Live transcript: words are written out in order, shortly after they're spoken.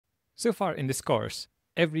So far in this course,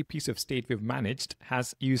 every piece of state we've managed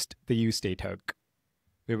has used the useState hook.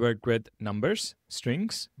 We worked with numbers,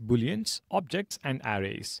 strings, booleans, objects, and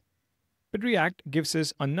arrays. But React gives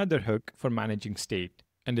us another hook for managing state,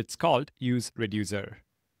 and it's called useReducer.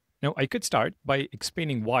 Now, I could start by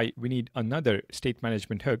explaining why we need another state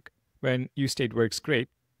management hook when useState works great,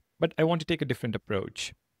 but I want to take a different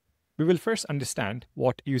approach. We will first understand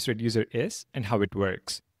what useReducer is and how it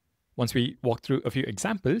works. Once we walk through a few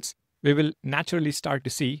examples, we will naturally start to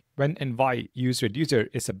see when and why useReducer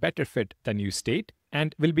is a better fit than useState,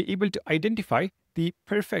 and we'll be able to identify the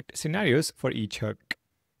perfect scenarios for each hook.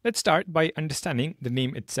 Let's start by understanding the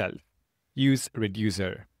name itself,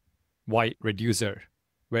 useReducer. Why reducer?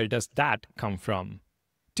 Where does that come from?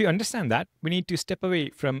 To understand that, we need to step away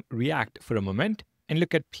from React for a moment and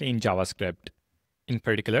look at plain JavaScript. In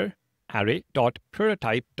particular,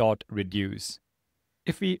 array.prototype.reduce.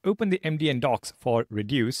 If we open the MDN docs for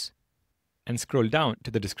reduce and scroll down to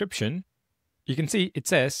the description, you can see it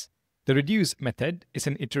says the reduce method is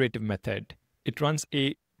an iterative method. It runs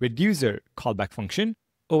a reducer callback function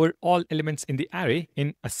over all elements in the array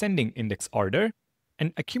in ascending index order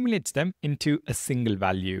and accumulates them into a single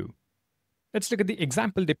value. Let's look at the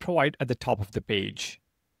example they provide at the top of the page.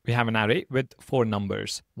 We have an array with 4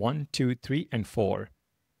 numbers, 1, 2, 3, and 4.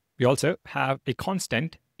 We also have a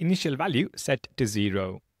constant initial value set to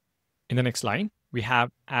 0. In the next line, we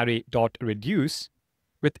have array.reduce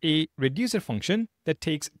with a reducer function that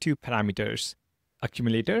takes 2 parameters,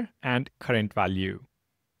 accumulator and current value.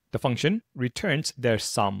 The function returns their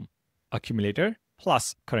sum, accumulator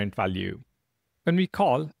plus current value. When we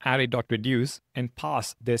call array.reduce and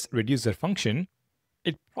pass this reducer function,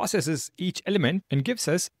 it processes each element and gives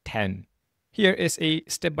us 10. Here is a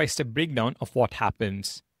step-by-step breakdown of what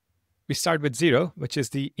happens. We start with 0, which is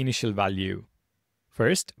the initial value.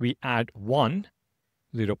 First, we add 1.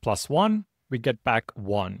 0 plus 1, we get back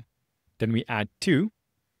 1. Then we add 2.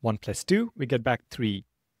 1 plus 2, we get back 3.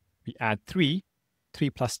 We add 3. 3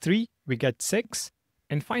 plus 3, we get 6.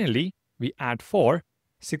 And finally, we add 4.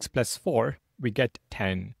 6 plus 4, we get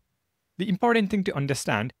 10. The important thing to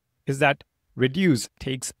understand is that reduce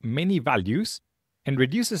takes many values and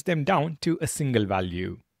reduces them down to a single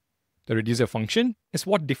value. The reducer function is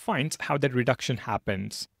what defines how that reduction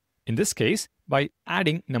happens, in this case, by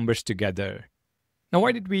adding numbers together. Now,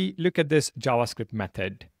 why did we look at this JavaScript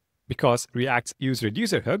method? Because React's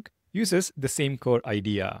useReducer hook uses the same core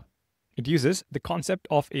idea. It uses the concept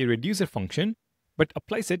of a reducer function, but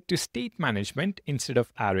applies it to state management instead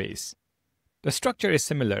of arrays. The structure is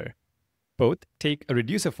similar. Both take a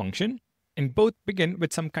reducer function, and both begin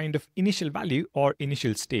with some kind of initial value or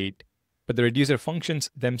initial state. But the reducer functions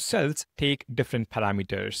themselves take different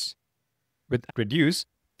parameters. With reduce,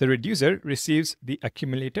 the reducer receives the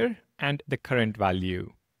accumulator and the current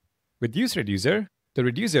value. With useReducer, the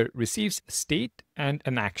reducer receives state and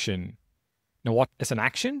an action. Now, what is an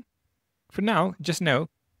action? For now, just know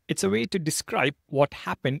it's a way to describe what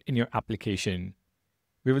happened in your application.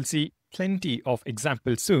 We will see plenty of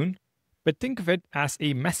examples soon, but think of it as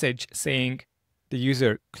a message saying the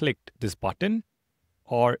user clicked this button,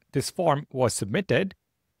 or this form was submitted,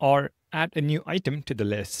 or add a new item to the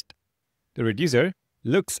list. The reducer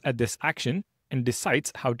looks at this action and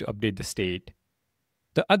decides how to update the state.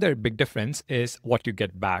 The other big difference is what you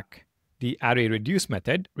get back. The array_reduce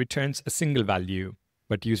method returns a single value,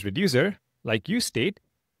 but useReducer, like useState,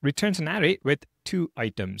 returns an array with 2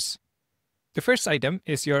 items. The first item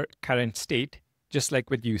is your current state, just like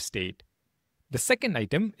with useState. The second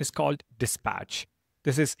item is called dispatch.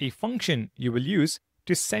 This is a function you will use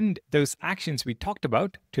to send those actions we talked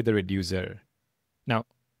about to the reducer. Now,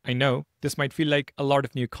 I know this might feel like a lot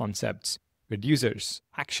of new concepts: reducers,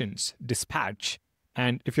 actions, dispatch.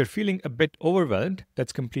 And if you're feeling a bit overwhelmed,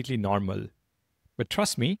 that's completely normal. But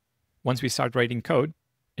trust me, once we start writing code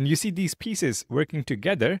and you see these pieces working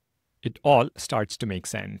together, it all starts to make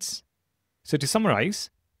sense. So to summarize,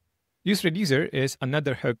 useReducer is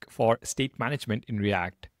another hook for state management in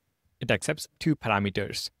React. It accepts 2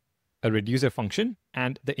 parameters, a reducer function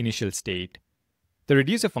and the initial state. The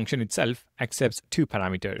reducer function itself accepts 2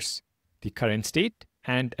 parameters, the current state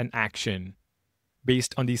and an action.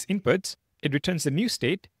 Based on these inputs, it returns the new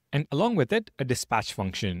state and along with it, a dispatch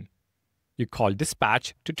function. You call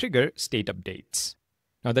dispatch to trigger state updates.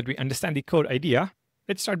 Now that we understand the core idea,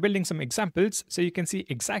 let's start building some examples so you can see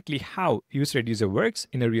exactly how useReducer works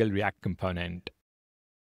in a real React component.